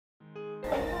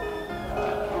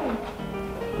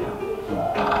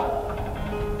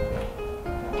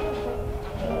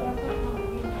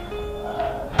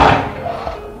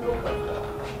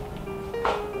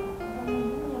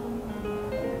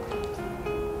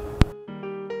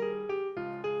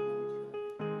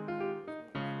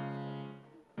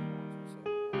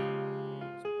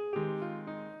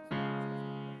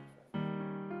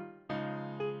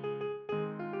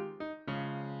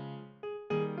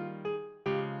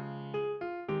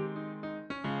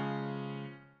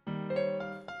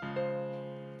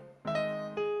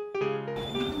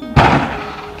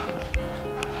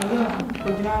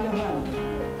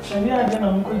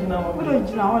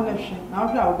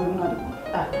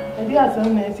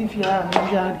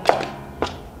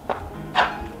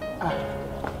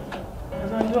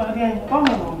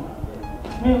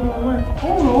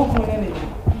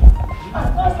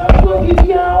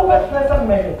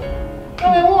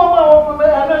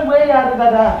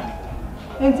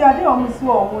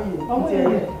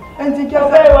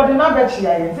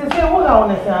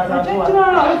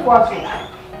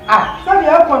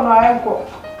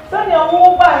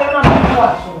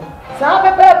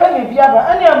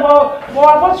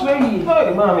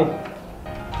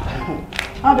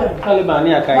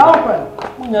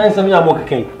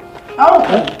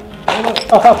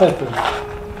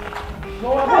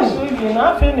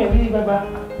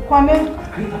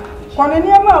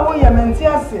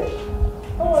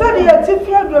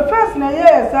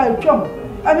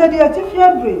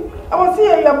I was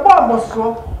here, your Bob was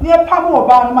so near Pamo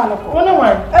about Manaco. One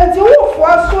one, and you for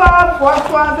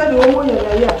the woman,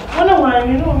 one one,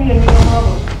 you know me and your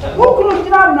mother. Who could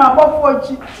you have now about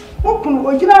 40? Who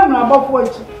could you have now about 40?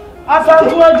 As I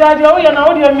do a daddy, oh, you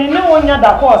know, you mean no one yet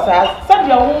that course, said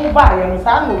your own buy and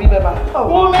son will be better.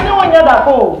 Oh, me no one yet that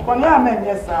hole. For your man,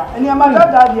 yes, sir, and your mother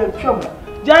daddy and trouble.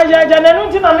 Jaja, I don't know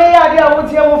idea what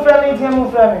you friendly. I'm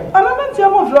not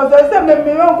your mother, I said,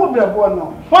 maybe you could be a boy.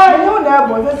 Why, you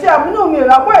never, they say, I know me,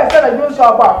 like, why I said I don't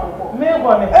saw about.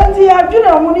 And the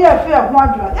Abdullah only a fair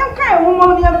one, and kind of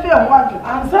woman a fair one.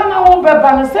 And son, I won't be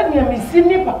ban and send me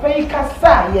Sydney Papa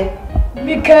Cassaye.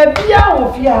 Because be out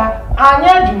of here,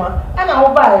 Anyajuma, and I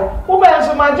will buy. Who buys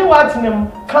some my Watson,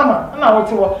 come on, and I will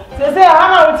tell you. They say,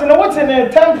 I know what's in a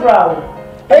temporal.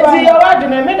 Enti ya wadi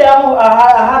na me da mu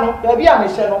aha no da bia me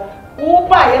hye no wo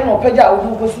ba ye no pagya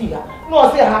wo ko si ha no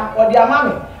se ha odi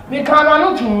ama me kan na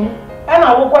no tun e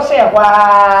na wo ko hye kwa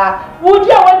wo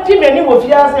dia wadi me ni wo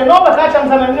fiase no ba ka cham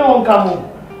sana ni won kamo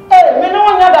me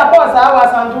no nya da ko sa wa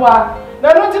santoa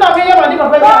na no tina me ye ma di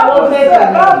papa ja wo se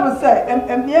ba say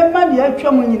ye ma ni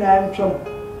atwam nyina ntwam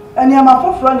ani ama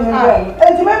foforo ni ye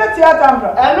enti me theater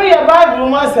mbra enu ye bible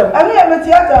mo asem enu ye me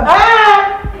theater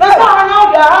that's how I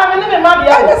know that. I'm in my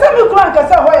dear. I said, you can't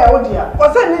say, why I would dear. Or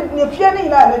send me feeling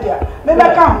in idea. Maybe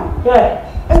I come.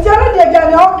 And tell me again,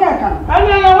 you can't. I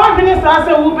know your one minister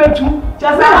answer will be too.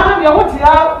 Just I have your what's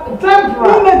your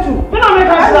temper. Me too. We don't make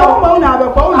us know now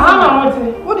the phone.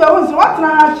 What you want, what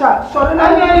now? Sorry,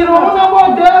 I don't know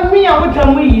about them. Me, I would tell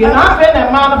me, and I've been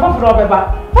a man of Robert.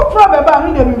 For Robert,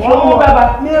 me, me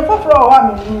for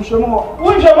one, show more.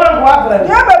 Which you want to have?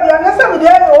 Yeah, but I guess I'm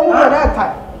there only at that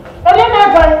time. I didn't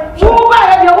have you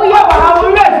buy your way out of the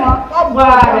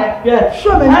yes,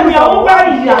 sure, I'm your way.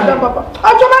 I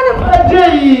told him,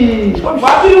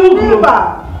 what do you do?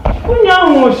 When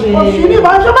young was she? I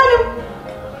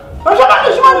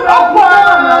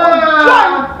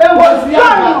was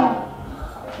young.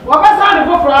 What was I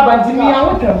go for a to me? I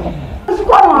would tell me. It's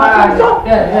quite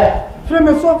yeah.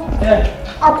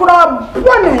 I could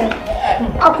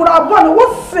have won.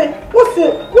 What's it?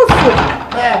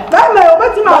 That may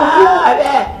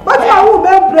but I will be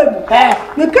brave.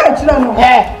 You can't know.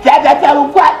 That I will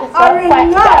quite.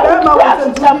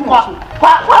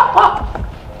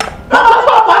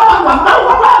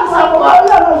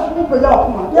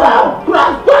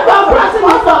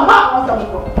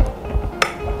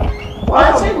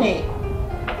 What's in it?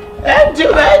 And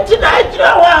tonight,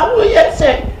 you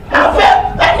say. I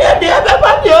felt any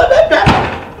everybody over there.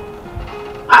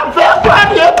 I felt quite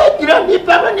the other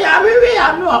family. I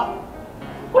know.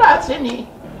 What's in it?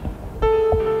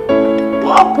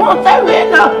 What point I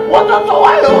ran up? What was the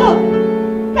while?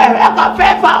 I got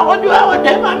fair for what you have with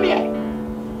them. I mean,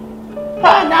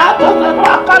 and I was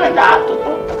not calling out to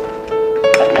do.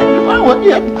 And you want to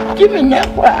give me that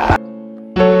crap.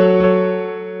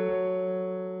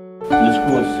 The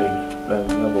school said,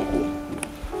 never go.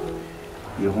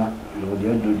 You want to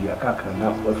do the attack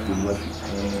now for free.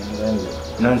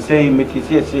 None say,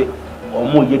 Mrs. say, or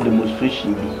more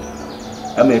demonstration.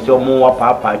 I may tell more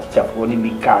papa for only be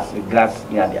cast a glass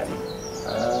near the other.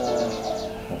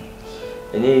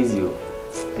 And easy.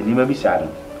 anima bi saa no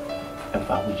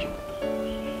ɛmfa ho gye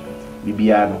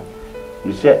bibia no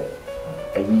you sɛ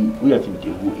ayi wo yɛ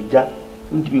tintewu ija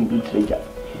ntimi nkuntire ija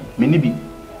meni bi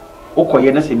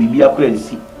okoye na se bibia kura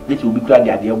nsi na ti obi kura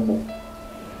de ade bo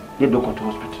de doctor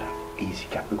hospital e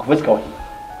sika because first ka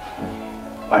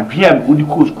wadwia odi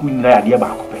ko school na ade ba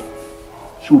akopɛ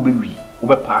so obi wi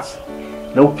obi pass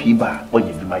na opi ba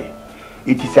onye bi maye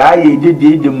eti saa ye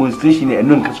de demonstration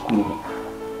eno nka school mo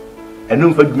eno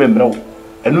mfa dwuma mrawo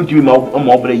eno ntimi ma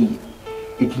obra yi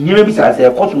eti nyema bi saa se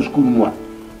ko so school mu a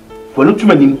for no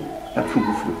tuma nim na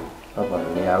fugu papa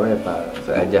me awe pa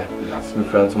aja me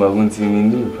friend ma gunti ni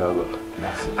ni problem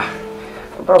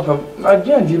papa ma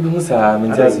gyan di bi sa me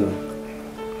ntase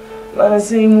la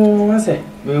sei mu ase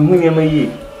me hu nyema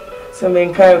yi se me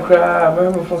nkai kra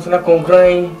ba me fo so na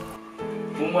konkran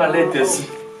mu ma latest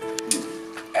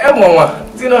mama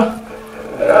tino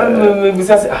me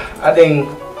bisa se aden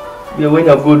bi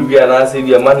wenya gold bi ana se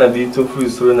bi mana bi to free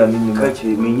so na mi ka che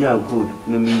me nya gold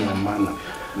na mi nya mana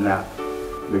na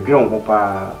me gwan ko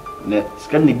pa ne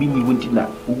scan ne bi ni wonti na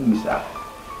ugumisa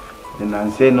na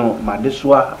nse no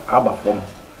madeswa aba fom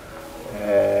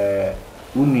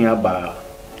unia ba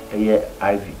eye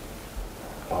ivy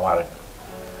waware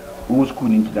u school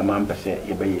ni ti da man pese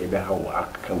ye be ha wo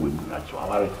aka we bu na so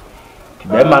waware ti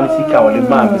be man sika wo le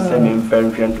man pese me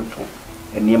mfenhwen toto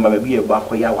eni ma ba bi e ba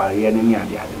koya ware ye ni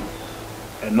ade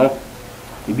eno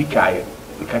ibi kae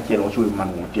ka kire wo so man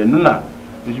wo ti enu na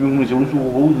bi hu se unsu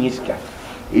wo ni sika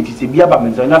eti se bia ba me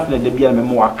nza nya fele de bia me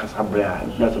mo akasa bra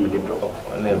na so me de bro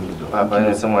na bi do papa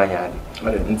na se mo anya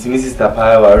ade ntimi sister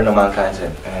pa ware na man kan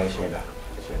che sheda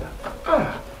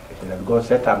because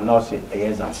set up now say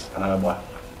exams and I'm boy.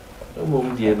 No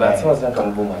mo die ba so say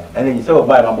kan bo man. And then you say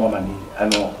buy my mom money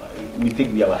and we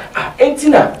take the hour.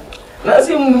 Entina na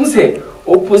say mu say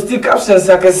o posti caption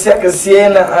sakase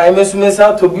na I me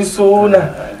so to bi so na.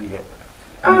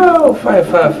 Oh fine.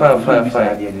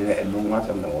 And no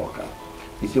matter no work.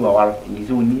 You see what you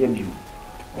see near you.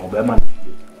 Or be man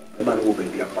go be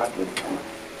the apartment.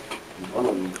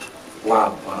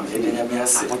 Wow,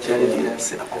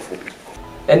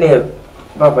 ene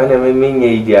papa na me nya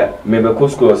idia me be ko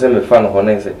school se me fa no ho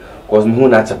na se cause me hu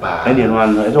na chepa ene no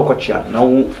an e so ko chia na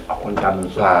hu akonta no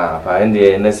so pa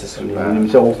ende necessary pa ni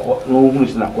se wo ko no hu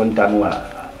si na akonta no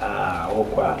wo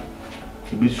kwa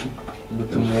ibisu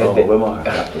butum hede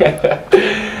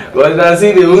was na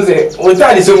see the hu se o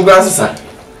ta di so mu kwa sasa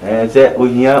se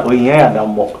ohia ya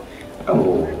dambo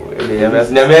oh ele ya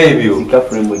me bi o sika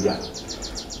frame moja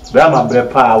Brahma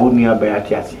brepa unia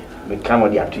bayatiasi me kama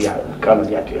di atuya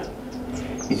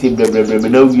isi bre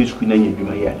na ugi school na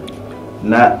nyedwuma ya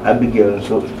na Abigail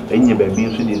so enye ba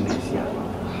bi so di nsia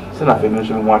se na fe me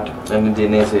so mo ato na ndi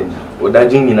ne se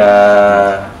odaju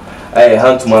nyina ai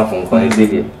hantuma fon kwa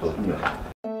ezeli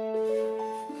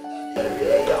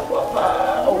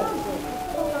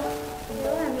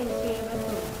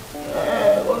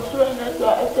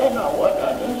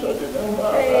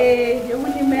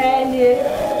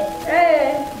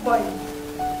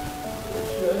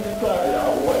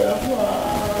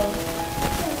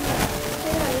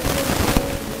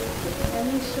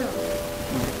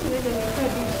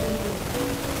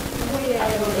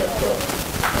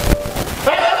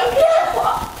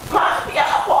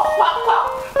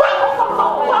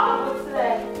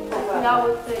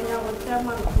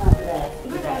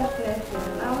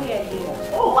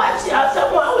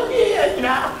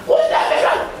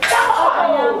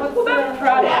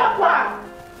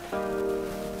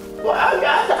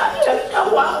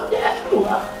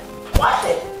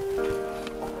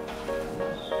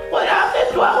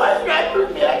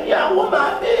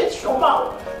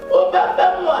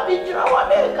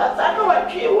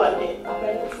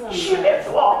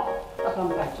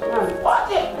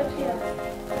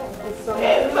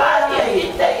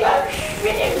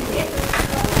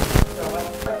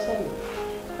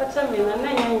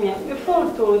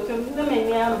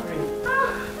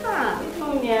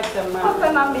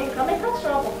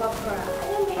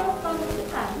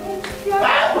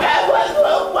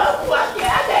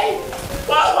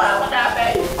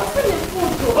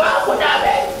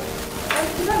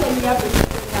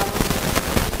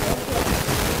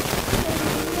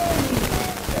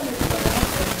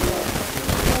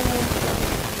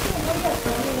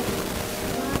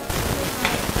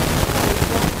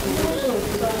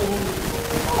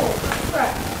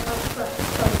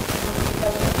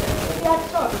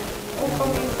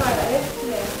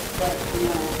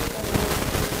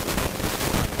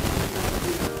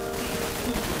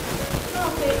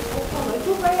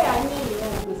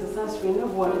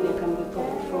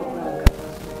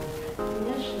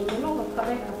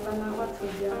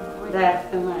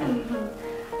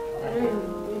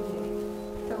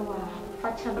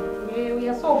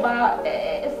but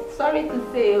sorry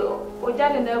to say,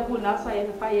 Ojani never now so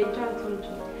I fire Johnson.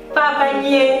 Papa,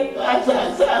 ye,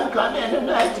 I'm coming and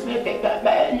night to make a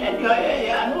bad and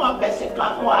you're no best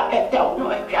come what I tell no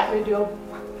video.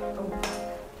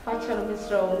 Fashion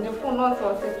Mr. Never not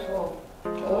so sexual.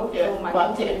 Oh, yeah, my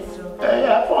for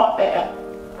bear.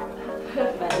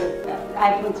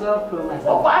 iPhone 12 Pro Max.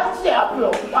 Oh, what's the pro?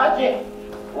 What's it?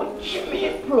 What Jimmy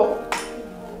Pro?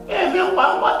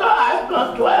 Everyone, what I've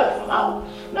got 12 now.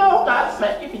 No, that's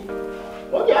not it.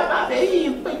 Oh, yeah, my baby,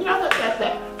 but you're not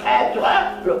at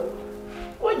 12 Pro.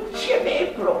 What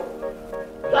Jimmy Pro?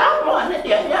 That one, the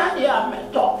young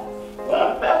mentor.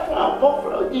 Well, that's one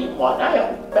for the one I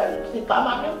am better to come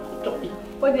on to me.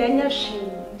 What the energy,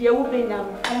 the open now,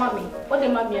 for mammy. What the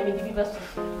mammy I may give us.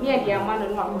 Me and the man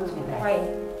and one was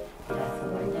quiet. What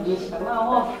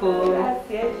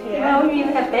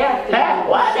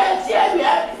else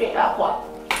have you got?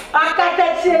 I got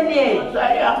that chili.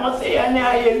 I must say, I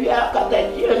know you got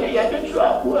that chili. I don't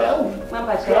drop well.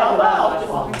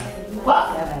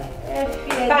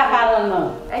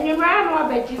 And you ran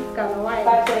over veggies come away.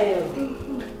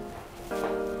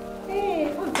 Hey,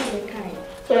 what's the kind?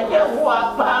 Yes,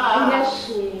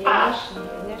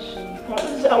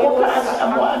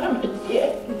 someone of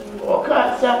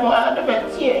it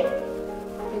here.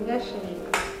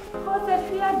 What's a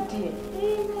fear, dear?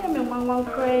 I'm one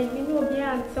crying, you know, the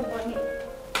answer bonnet.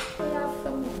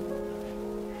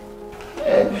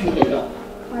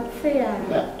 What's say?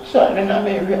 Sorry, I'm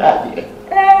very happy.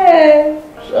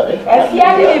 Sorry, if you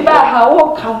have about how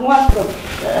walk come one from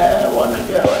one of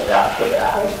your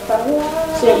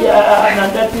say,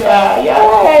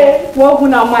 yeah, what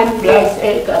would I mind? bless a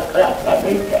class. I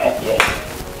mean,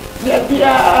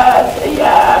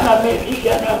 yeah, I'm a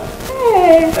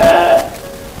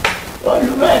oh,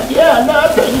 you might, yeah,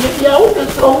 nothing. Yeah, what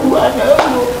is so one?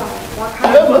 I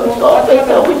never saw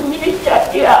that we need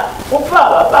that here. Oh,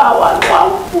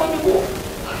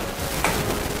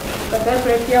 but that's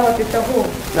right here, what is the home?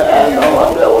 no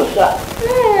one knows that.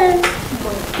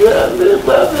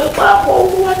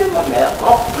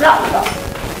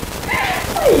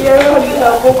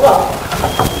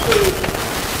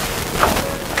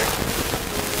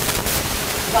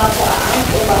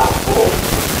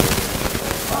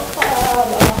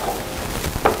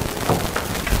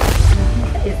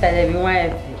 Is that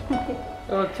everyone?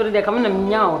 Oh, to the coming of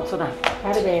meow to that.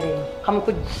 Come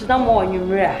could sit more in your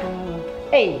rear.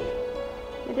 Hey,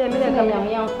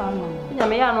 Young family.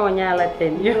 Yamia no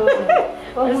Yalatin. You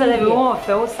said everyone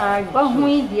fell side. Well,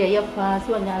 we dear, your class,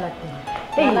 one Yalatin.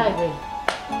 Hey, library.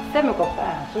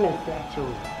 Semicopa, soon as they are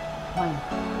children. One.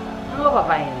 No,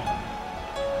 Papa.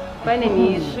 My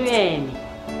name is Sweeney.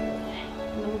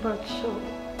 But so.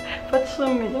 But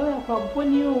so me.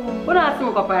 When you what asked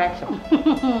me comparation? I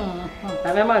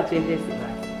remember 20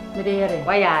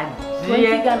 why are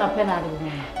you gonna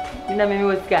penalty? You know, me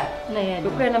was got.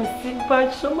 You can see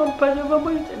but so much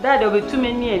that will be too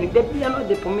many and the piano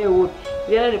de Pomeo.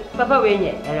 We are Papa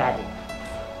Wayne, erratic.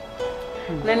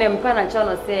 Then I'm Pana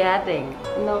Channel say, I think,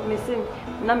 no, missing,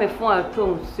 no, me phone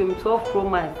tongue, sim 12 Pro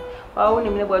Max. I only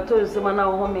never told someone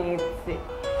how home say.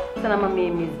 Sana mama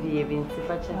misbehaving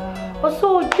sifacha.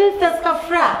 Also Jesus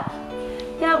kafra.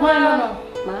 Ya gwa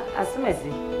ma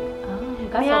asumesi.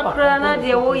 Mi akra na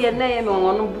de wo ye na ye me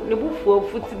wono ne bufuo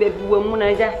futi bebi wa mu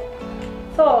na ja.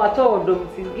 So ato odom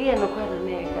ti ge no kwa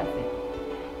na e ka se.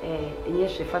 Enye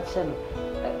sifacha no.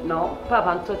 No,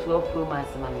 papa nto 12 Pro Max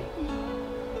mami.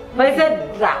 But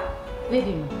said dra.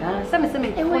 Lady. Same E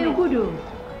we good.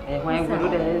 When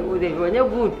good de when you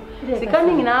good.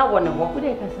 Sikaning na wo ne ho. Good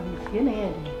e ka sam. Ye na ye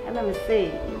de. And I say,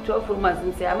 12 Pro Max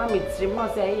and say, I'm a midstream, I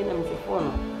say, I am a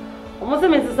phone. Almost a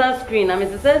Mrs. Sunscreen, I'm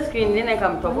Mrs. Sunscreen, then I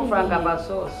come to Frank about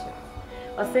sauce.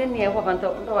 I say, near what I'm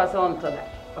talking to us on to that.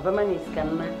 Of a man is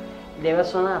can there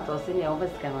was one out or senior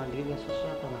office can on give us a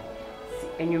short amount.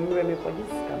 And you mirror me for this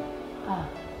scam. Ah,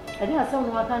 I think I saw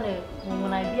what kind of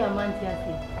when I be a man to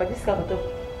but this got to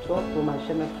 12 Pro Max,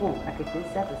 my phone, I could say,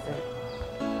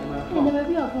 I never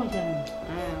be a function.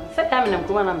 Set time and I'm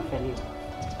going on fairly.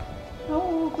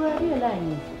 Oh, grab your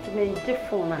line. To me,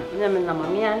 different man. Never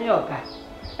me and yoga.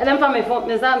 And then for me, for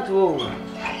Miss Anto.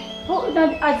 Oh,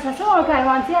 that I saw I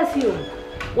want to ask you.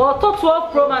 Well,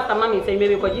 12 Pro Max, mommy say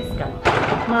maybe because this can.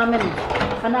 Mamma,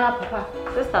 and our papa.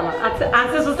 Sister,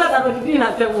 and sister, that would be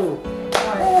not a woo.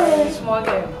 Small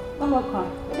girl. Oh, no,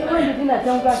 come. You didn't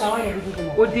tell us I wanted to do.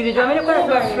 What did you do? I'm going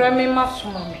to frame me much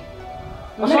more.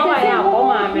 I am, oh,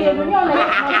 mammy.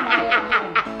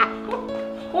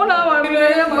 Oh, now I'm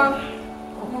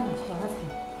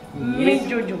Miss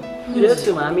Juju. Yes,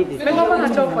 mammy. Remember, I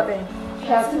told for them.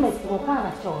 Shall see Miss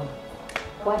Mokana told.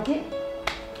 What did?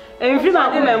 En fi ma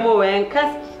ko memo en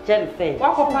kas chen say.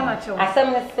 Wa ko pa na che.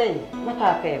 Asem ne say. Na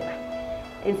papa e ba.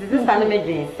 Enti sister ne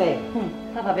medwen say.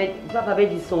 Papa be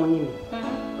di so ni mi.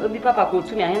 Obi papa ko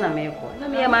tu mi ahe na me ko. Na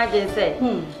me ma je say.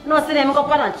 No se ne me ko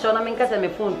pa na che na me nkasa me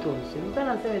phone to so. Me pa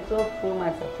na say me 12 Pro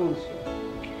Max phone so.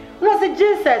 No se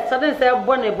Jesus so den say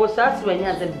born e bo so asu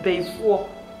anya say beifo.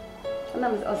 Na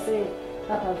me say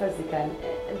papa first kan.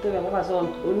 Ento me papa so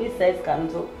oni size kan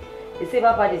so. E say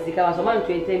papa de sika so man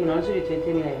 20 million so de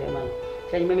 20 million e man.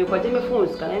 Change me ko je me phone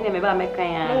so kan me ba me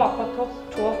kan ya. No akoto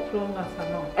 12 Pro Max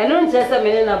no. Eno nche say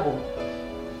me na bo.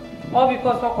 All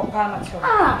because of Kopana Chow.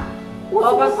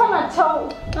 What's Kopana Chow?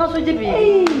 No, so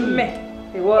Jibi. Me.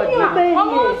 The word.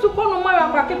 Oh, Sukono Mara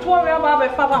Packet Warrior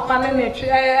Papa Panene,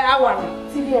 our.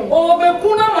 Oh,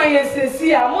 Bekuna, my SC,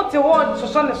 I want to watch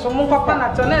Son of Somo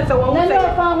Kopana Tonet.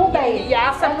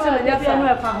 Yes, I'm 12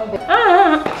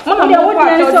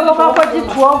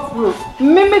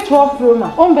 Pro.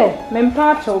 Ombe,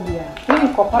 Mempa Chobia.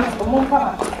 Kopana Tomo.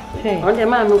 On the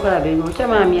man who could have been, which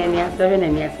I'm and answer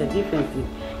and answer differently.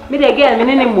 Me again,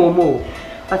 many more.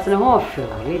 But in a half,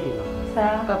 lady.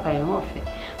 Papa and half.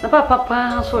 The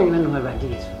papa saw you in her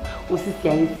radius. Was it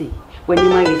see when you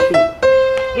might see?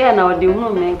 Yeah, now the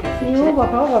woman can see.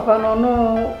 Papa, no.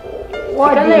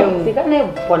 What they can't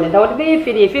have one and I would be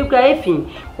if you cry,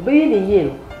 obey the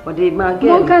year, or they might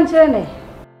get. Can't turn it.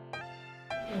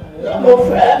 Mon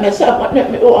frère, mais ça va ne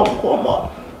me encore.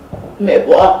 Mais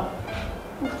bon.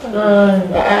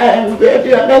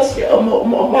 Bien, merci,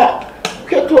 mon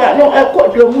que toi, non, un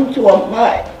code de mouton en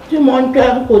maille. Tu montes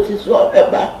un peu ce soir,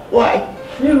 why?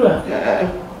 Mira,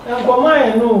 comment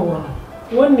I know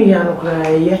one year no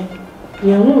cry,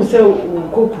 you say,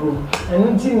 Cockroom,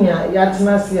 and Tinia,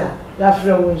 Yatnasia,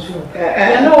 Yafra Winshu. I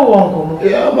know one come.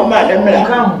 Yeah, Mamma,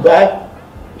 come back.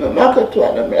 The market to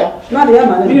Anna.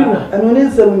 Mira, and when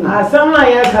it's a some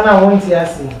like I want to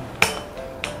see.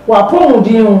 What poem do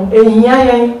you, a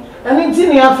yan, and in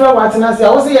Tinia Afra Watnasia, I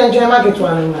was the enjoy market to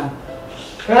Anna.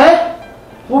 Eh?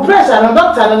 We pressure and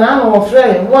doctor and I know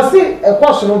friend was it a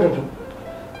question of the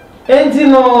and you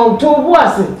know, to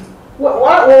was it?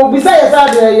 What besides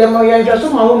that, you're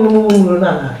just my own moon.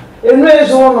 And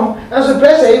raise one and so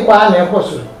pressure equal and a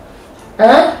question.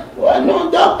 Eh? Well, no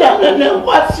doctor, and then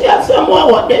what's here somewhere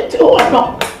what they do or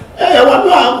not. Eh, what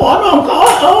do I want on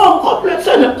complex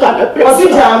and a kind of place? Was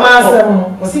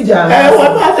it Jam? Eh,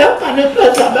 what was that kind of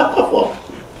place I'm back for?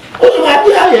 Oh, my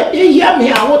dear, you hear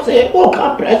me, I would say, oh,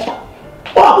 compressor.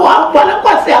 What was that?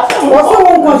 What's the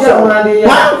one question?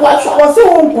 What's the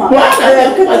one question?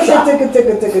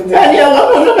 And you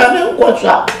want to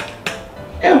question.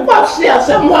 And what's there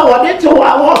somewhere what they do?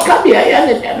 I walk up here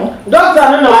anything.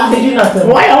 Doctor, no, I did nothing.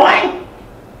 Why?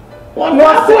 What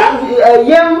was it?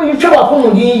 Young, you show up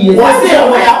on the what's there?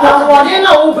 What in a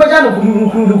open a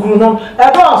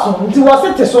blossom, it was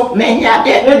it so many a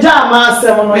day. The jam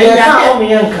master,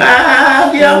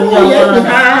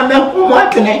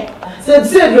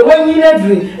 said when you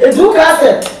need it took us a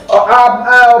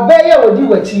bear would do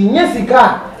what you yes, he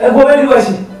can and go very well.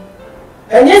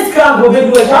 And yes, can't go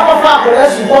very well. How far for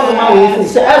us to go to my way?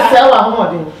 Sell our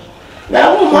money.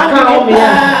 Now, what's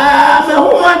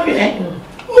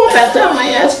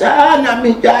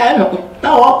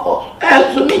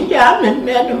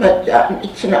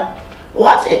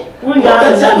it?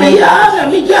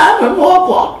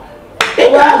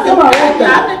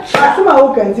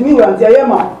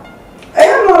 I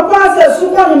am a pastor,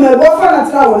 super in my boyfriend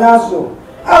and town also.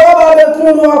 I over the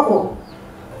Kunuako.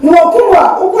 No Kuma,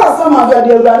 who was some of the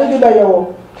already by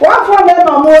your. One for them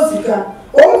are Mosica.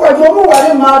 Uncle Jomo, I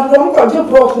am mad, Uncle Jim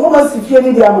Pro, no one see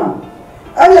any diamond.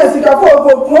 And yes, you can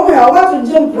go, I want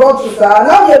to Jim Pro, and I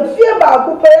get fear about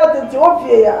who pay at the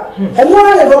Ethiopia. And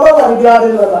one is over the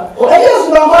garden. I just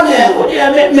want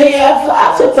may have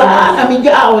asked, I mean,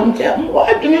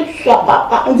 why do you stop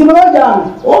up? and Timothy.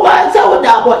 Oh, I saw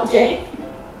that one day.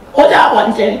 What I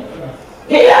want to say.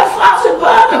 Yes,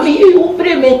 I mean, you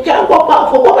bring me can't go back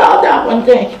for what I want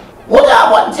to say. What I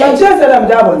want to say. Just that I'm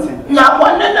doubting. Now,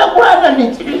 one and a grand and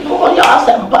it's for your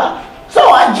so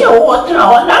I do what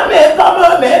now, and I may come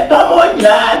on, and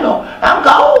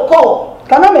go.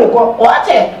 Can I make what?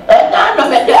 And I know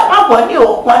that I'm going to do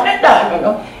one and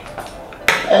done.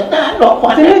 And I know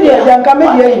what I'm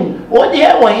coming. What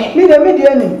dear way? Me the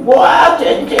median. What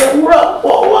and rock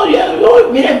for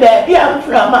you, me a baby, I'm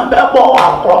from a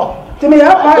bubble. To me,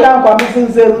 I'm down for missing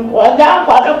them. What down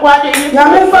for the body?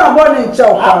 Now, I'm body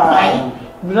chow.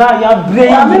 Bra ya brain.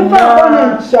 I mean,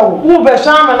 who be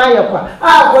shama na yakwa.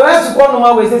 Ah, kola su kono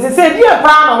ma we say die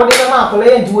pa na wo de ma kola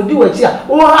ye ndi odi wachi a.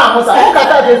 Wo ha mo sa. Wo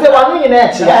kata de say wa no nyina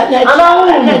echi. Ana wo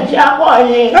ni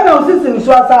I know system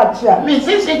so asa achi a. Me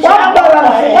sisi What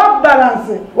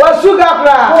balance? Wa sugar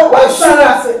bra. Wa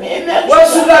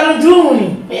sugar no duni.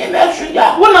 Me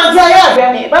sugar. Wo na ja ya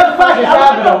be. Ba fa de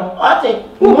ja bro. Ate.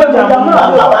 Who be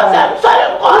jamana? Sorry,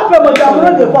 Who be jamana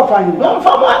de kwa fani? Don't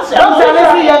for once. Don't say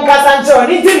me yan kasancho.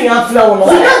 Ni ti ni afla wo no.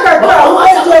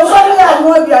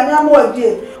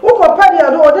 Uko padi ya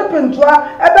do ode pentwa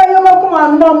ebe yema kuma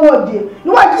anuma mo ode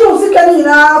ni wa ji usika ni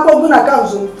na akogu na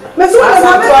kanzo mesi wo na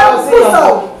me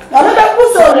puso na me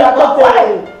puso ya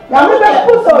kote na me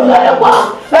puso ya kwa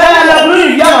na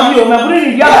buri ya ma mi o na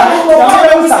buri ya ma me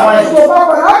usa wa so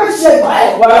baba na be she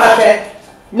wa te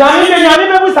na mi be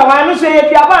usa wa no se ye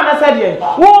pia ba na se de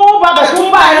wo ba ba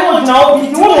ku ba e wo na o bi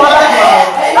wo wa ba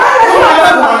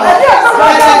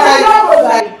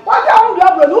Wata undu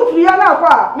abro no free na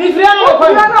kwa. Mi free na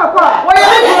kwa. Wa ye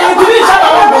ni bi sha na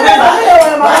wo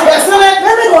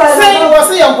Say wo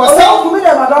say yan kwa say. Ku mi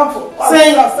de madam fo.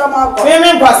 Say. Me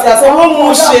kwasi ase wo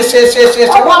mu she.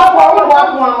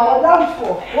 Madam fo.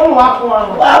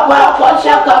 Wa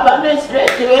shaka ba ne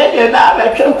straight we de na be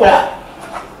twekura.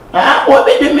 Ah, wo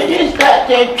be de minister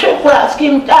de twekura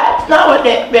scheme that. Na wo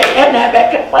de be na be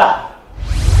twekura.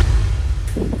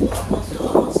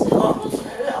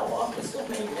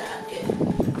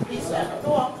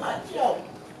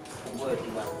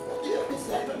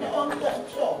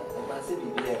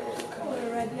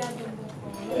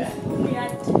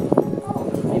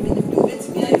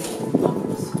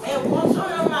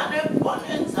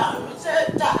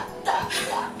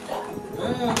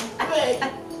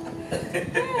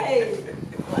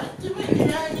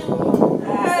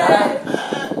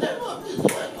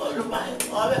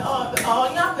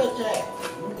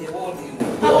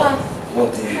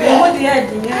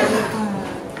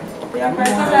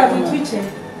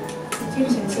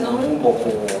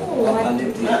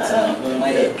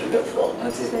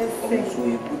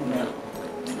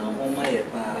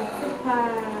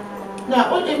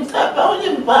 Now, all them stuff, all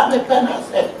them bad, the kind of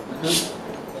stuff.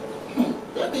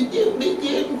 We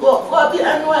did go be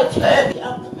and watch heavy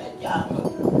after my job.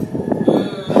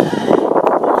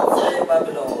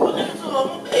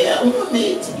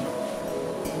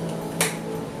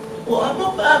 I'm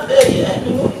not very and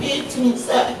meeting,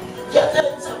 sir.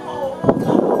 Just some more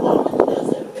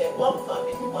one for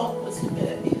me, one was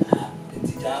baby. I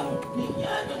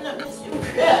don't miss you.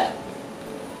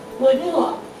 What do you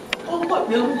want? What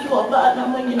will you about the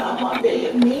money I'm not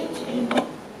paying meeting?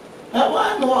 I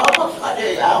want no other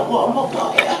father. I want more.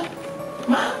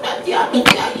 Man, that you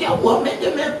want me to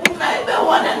make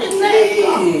one and the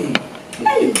same.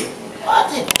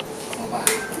 What it?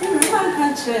 I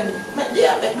can't tell. My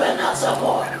dear, but when I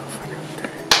support.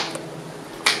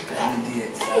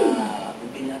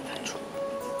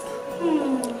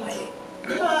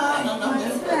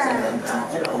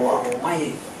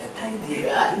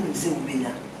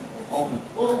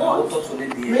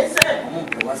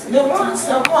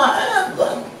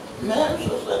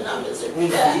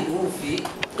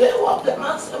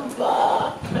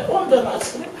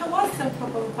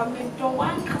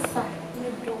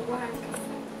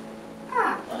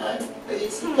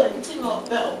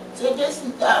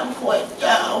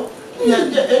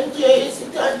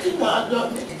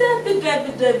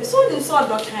 So you saw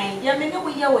the kind. Yeah, maybe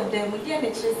we are with them. We get the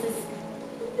chances.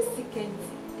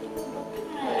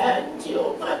 And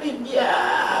you might be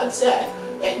outside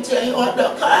and tell you what the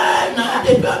car now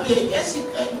they don't be yes, you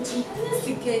can't.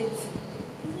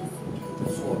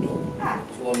 So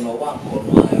no one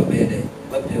called my bed,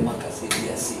 but the Macassi,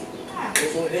 yes.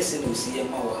 So listen to see a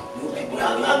mower. You people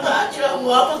are not your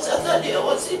woman Saturday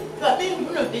or sit, but they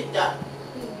wouldn't be done.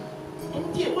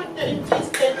 And you would then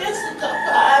just the next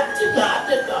car to that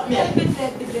the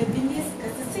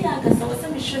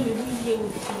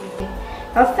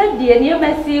I said, dear, you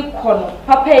may see corner.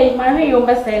 Papa, my way, you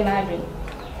must say, Navin.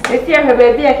 If you have a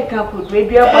baby, I can put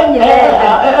baby up on your head.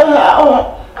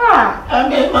 I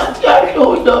mean, my dear, you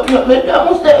don't know the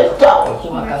downstairs down.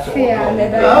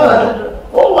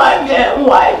 Oh, why, yeah,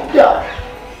 why, yeah.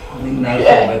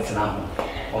 Nice now.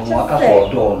 On walk up for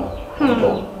door.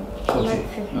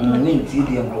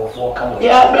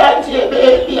 Yeah, Brandy,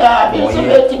 baby, I've been so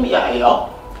me. I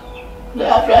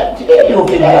yeah, Brandy,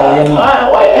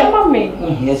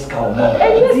 yes, come on.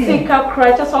 And you think I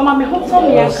cry just on my home. So,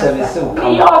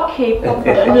 you're okay.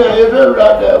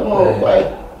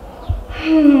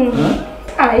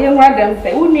 Ah, young madam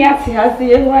say, who near to has the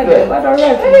young madam, but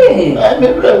already. I'm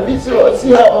a visitor,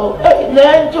 see how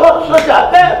then to also that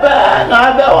paper, and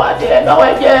I know what they know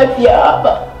I get here.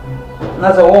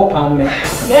 That's a whole pound me.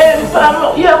 Then,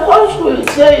 yeah, what should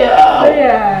say?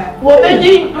 Yeah. What they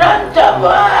did,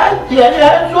 grandpa,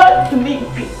 yeah, what to me.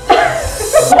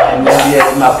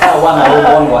 My power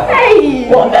one way. Hey,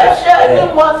 What I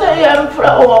said, what I am from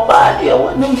our body, I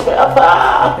wouldn't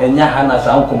prefer. And Yahana's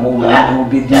uncle will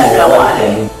be You know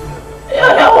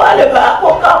what about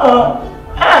what come on?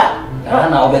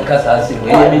 I'll be cast as if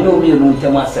you know me, no,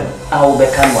 tell myself. I will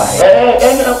become my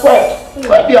And a question,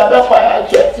 but the other fire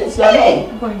checks is a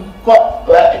name.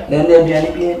 Then there'll be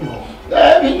any being.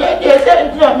 I mean, I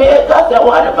didn't make us a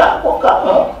water back for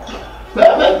come.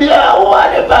 Maybe I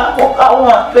want about what I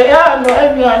want. They are no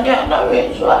everyone never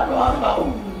raise one.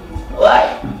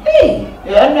 Why?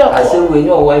 I said, when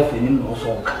your wife and him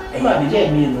also and I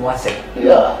didn't mean what's it.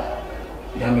 Yeah.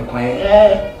 Damn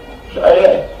quiet.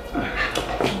 Sorry.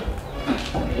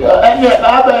 And your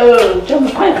Baba, Jim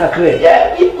quite clear.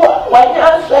 yeah, people, when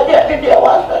you said that there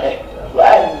was it.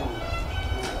 Right.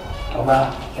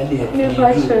 And if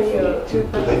I show you,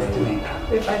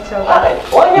 if I show you,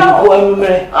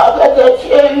 I'll get to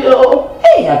cheer you.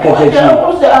 Hey, I can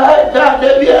tell you. That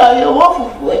maybe I walk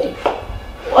away.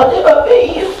 Whatever way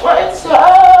you find, sir.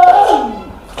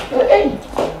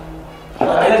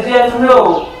 No.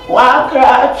 One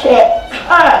crack check.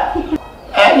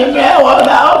 And you know what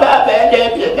now that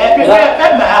baby,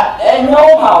 and no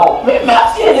how. with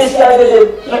my This is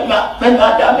with my damn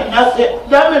nothing.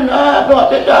 Damn not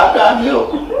the damn you.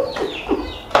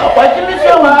 What you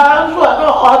say, one, so I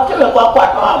don't tell you what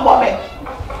I'm bombing.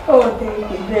 Oh,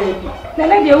 baby. Then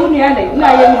I do only and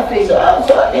now you say, So,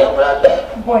 dear brother,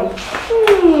 boy.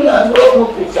 that's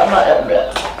what you some of them.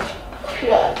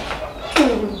 Yeah.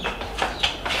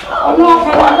 Oh, no,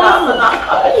 I'm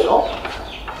not so.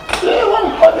 They won't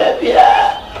come up here.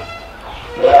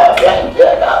 Yeah, friend,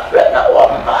 I'm friend of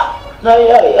one man. No,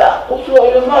 yeah. So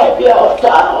you might be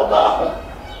outside of that.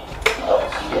 Oh,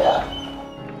 yeah.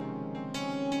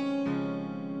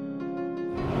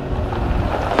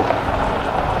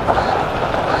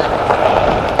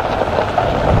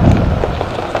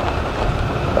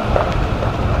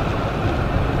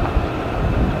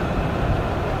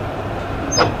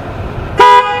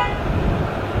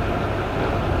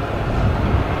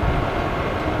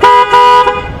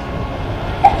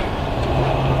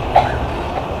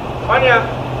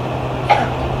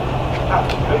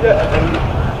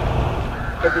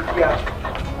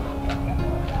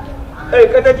 Hey,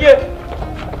 Kataje,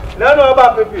 now know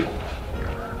about baby.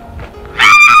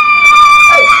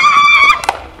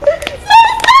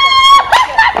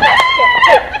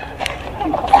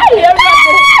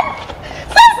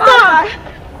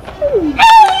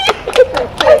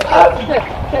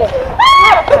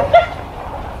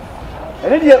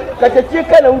 And then Kataje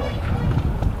kind of.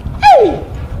 Hey,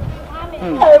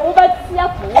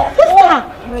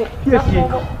 yes,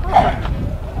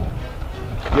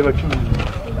 never true.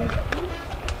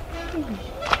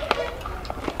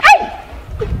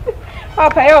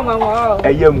 Papa, you're my wow. I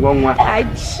am one. I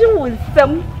choose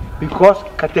them Because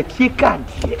Kataje can't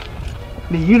hear.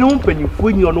 You don't penny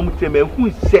for your own time who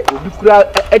is set to be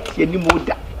at any more.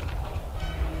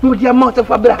 No, the amount of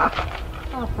Abraham.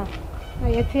 Papa,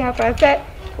 I said,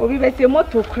 or we bet your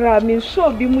motor crab means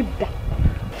so be muda.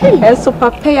 And so,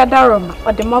 Papa, Darum,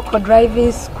 or the Moko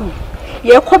driving school.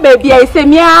 Ye ko baby I say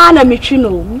me ana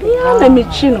michino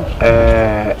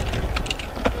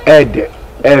ede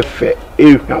efe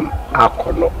ehwam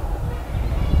akono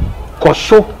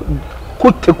koso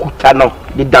kutekuta no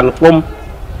de danfom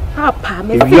papa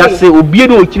me ya se obie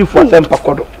no okiri fo sempa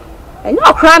kodo enyo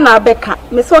okra na beka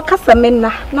me so kasa me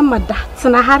na mada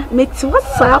tena ha meti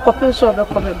wasa akopin so be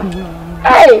ko beba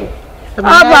hey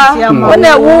aba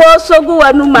ona wo sogu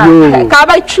wanu ma ka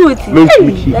ba truth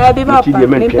eh be papa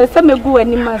me pesa me gu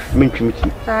wani mas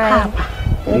mentwimiki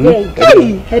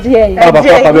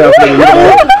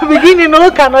beginning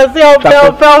no can say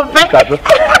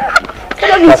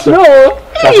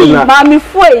Mami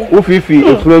foi. O fifi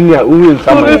efroni a uwe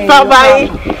nsama.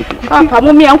 Papa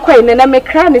mo mi ankoi ne na me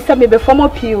kra ne se me be form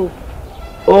pio.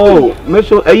 Oh, me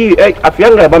so ayi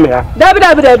afianga ba me ha. Dabi.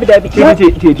 Ti.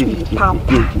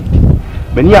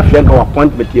 Many afianga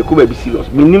appointment ye ko ba bi serious.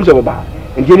 Minim se ba.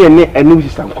 Nje ne enu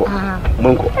sister nko.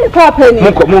 Monko. Papa ni.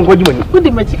 Monko jumani. Who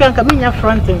the Mexican can mean your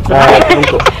front and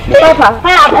Papa,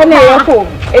 ene yoko.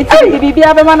 Eti bibi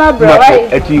abema na bro,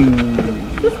 right? Eti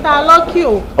Sister, lock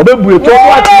you. Obebu eto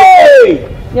what?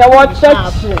 Ya what church?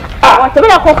 What be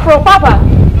akofro papa?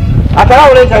 Atara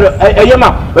wole nsa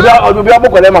eyema. Obi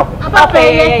aboko le ma. Papa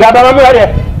ye. Ya ba ma mi ade.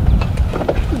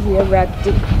 dear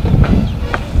Raddy.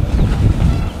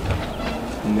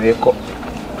 Meko.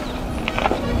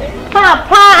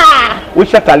 Papa! We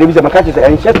shall television, my catches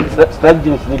and shut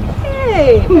strategies.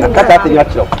 Hey, I can't have the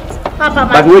natural. Papa,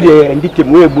 but we are in the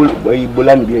way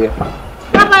Bulan beer.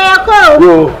 Papa, you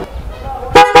go.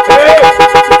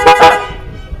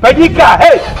 Padika,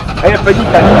 hey! I have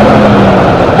Padika.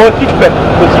 Motifet.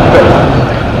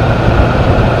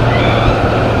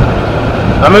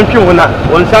 I'm in Chuna.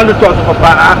 One sound to talk to Papa.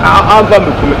 I'm going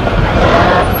to come.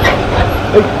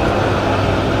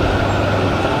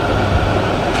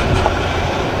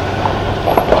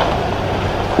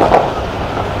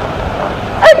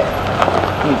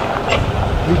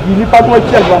 You need to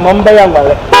check my mamba young.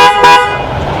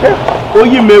 Oh,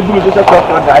 you may be a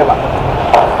driver.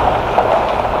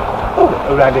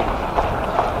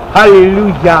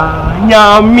 Hallelujah,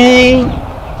 Yami,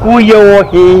 who you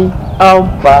he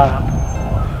ampa.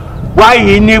 Why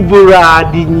in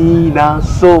Buradina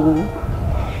so?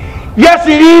 Yes,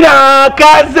 Ina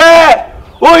Kaze,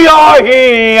 who you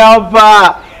he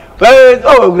ampa.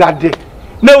 Oh, Grady.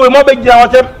 No, we might be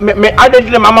me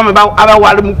added to Mamma about our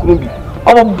Wallamu Krubi.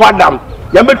 Oh, Badam,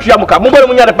 Yamuka, Mumba,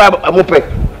 a mope.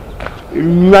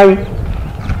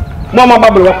 Mamma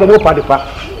Bubble, what come up at the park.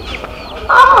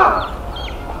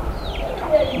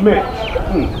 Me.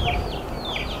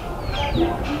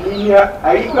 Yeah,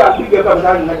 I got to get up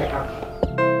and like a cat.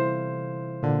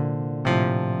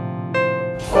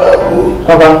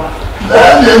 Papa, I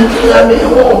didn't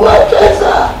know what I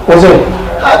saw. Was it?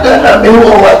 I don't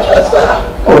know what I saw.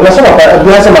 Oh, that's what I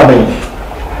bless my baby.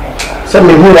 Send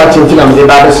me who watching till I'm the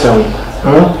baddest one.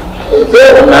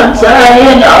 They're not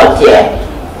saying out here.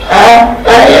 I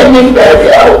am in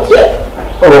bed out here.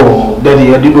 Oh,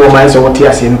 Daddy, I did go my so what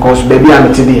you saying because baby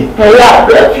I'm today. Yeah,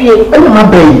 baby. I'm my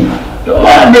baby. You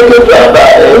want to make it trouble?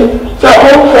 So,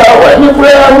 when you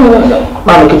pray,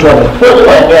 Mamma, get trouble.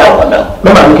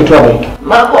 Mamma, get trouble.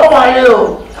 Marco,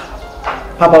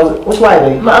 Papa, what's why?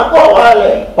 Marco,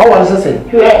 what was I saying?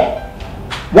 Yeah.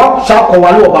 What shall call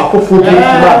one about food?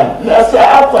 That's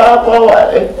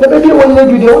the baby when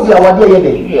you do the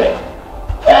idea. Yeah.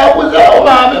 I was out,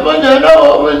 mammy, but you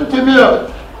know, went to me.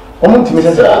 Mamma, to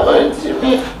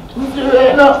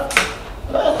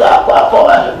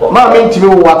me,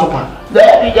 what to pack.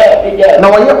 Now,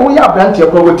 we are plenty of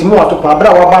going to know what to pack, but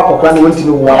our back of when we went to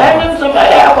know what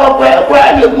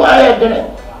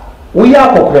we are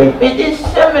cooking. It is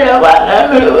similar what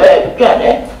I'm doing.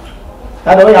 I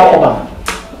don't know.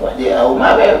 What the old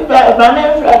man, black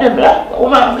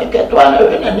woman, make it one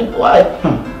of any wife.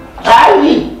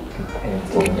 I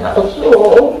so.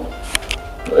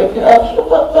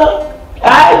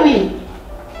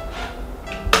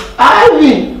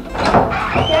 Ivy.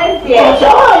 Yes,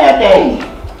 how are you?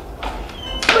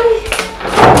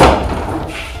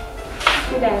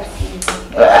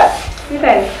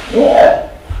 Yeah.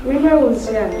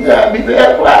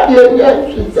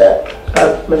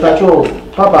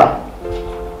 Papa,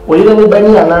 will you know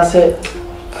Benny and I said,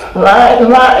 why,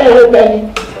 Benny?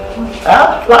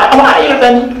 Why,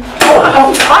 Benny?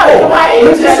 Why,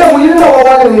 you know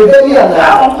what I'm doing?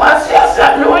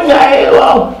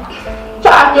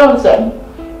 Johnson.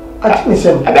 I think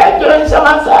him. I bet you some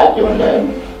outside your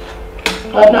name.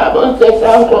 I'm not going to say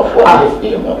something for this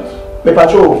demons. Me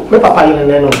patrol, me papa in the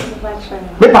neno.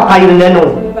 Me papa in the neno.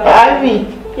 Ivy.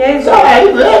 Yes, I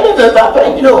really the papa,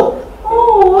 you know.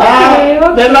 Oh, okay.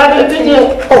 The mother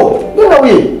did. Oh, you know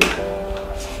we.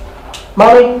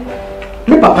 Mommy,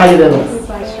 me papa in the neno.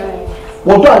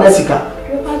 What do I Jessica?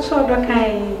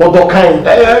 What do kind?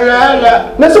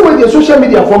 Let's see what the social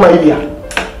media for my area.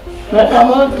 I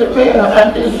want to be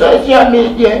on the social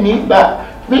media neither.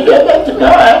 We don't get to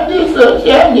know on the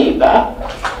social neither.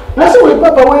 Let's see what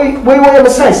Papa we were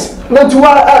size. Not to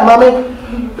our mommy.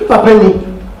 Papa me.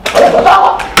 We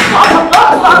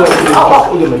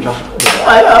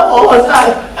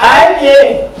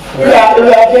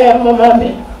are there,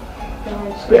 mommy.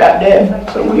 We are there.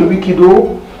 So we wicked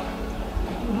do.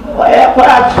 Why are you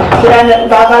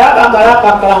Bagara?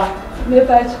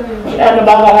 And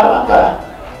Bagara.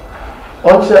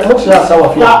 What's your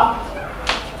sour fear?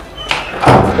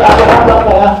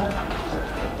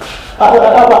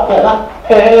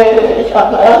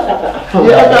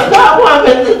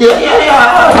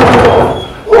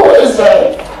 Who is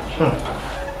it?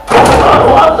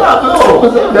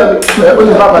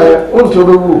 What's your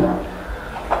room?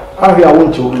 I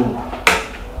want your room.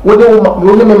 What do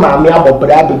you mammy about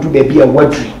Brad to be a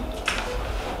wetry?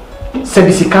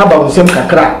 Sebisicaba with some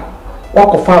cacra.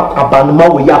 Walk of Abanuma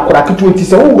with Yakura to 20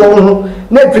 so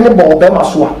never in the ball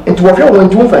Bemaswa into a few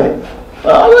went to find it.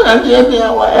 Oh, I'm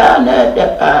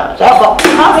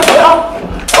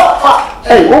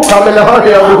Hey, who come in the house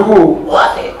here?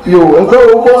 You and go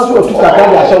over to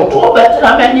Takaya Show. Oh, but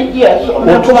how many years? Oh,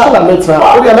 to Salamitra.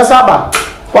 Oh, yeah, that's Abba.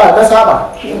 Why, that's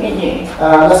Abba.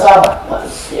 That's Abba.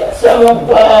 Yes, I was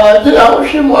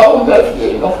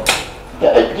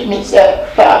give me say,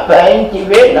 Papa, and give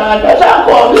it on that I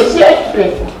call this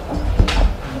yesterday.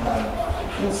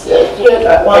 He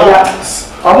said,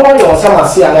 I'm only on some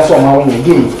sea and that's what my own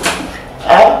game.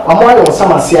 I'm only on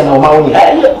some sea and my own.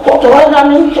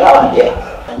 I'm in charge.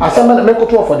 I summoned a make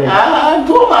for them. I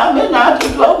do my men out to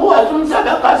go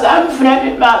because I'm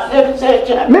friendly myself.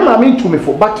 Mema mean to me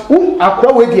for, but who are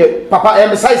crowd with you, Papa,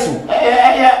 and size you.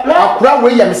 I crowd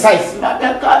with your size. Not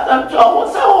that got them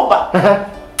over.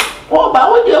 Oh, but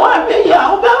what do you want me?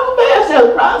 I'll be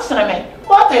a ransom.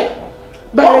 What it?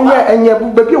 But and your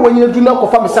baby, when you do not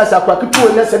confirm size, I could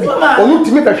do necessary. Only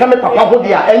to me, the family Papa,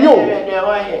 and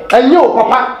you,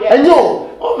 Papa, and you.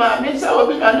 Oh, my miss, I will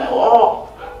be done. Oh,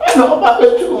 I know about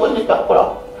the two when you got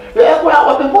crop. Where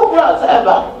will be poor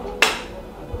ever?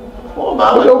 Oh,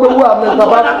 my God,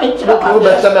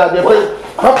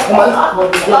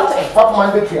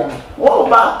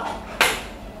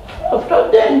 after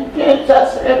then,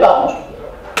 just about.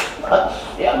 But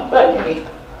I'm very good.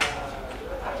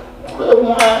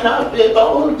 I'll be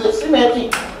about the cemetery.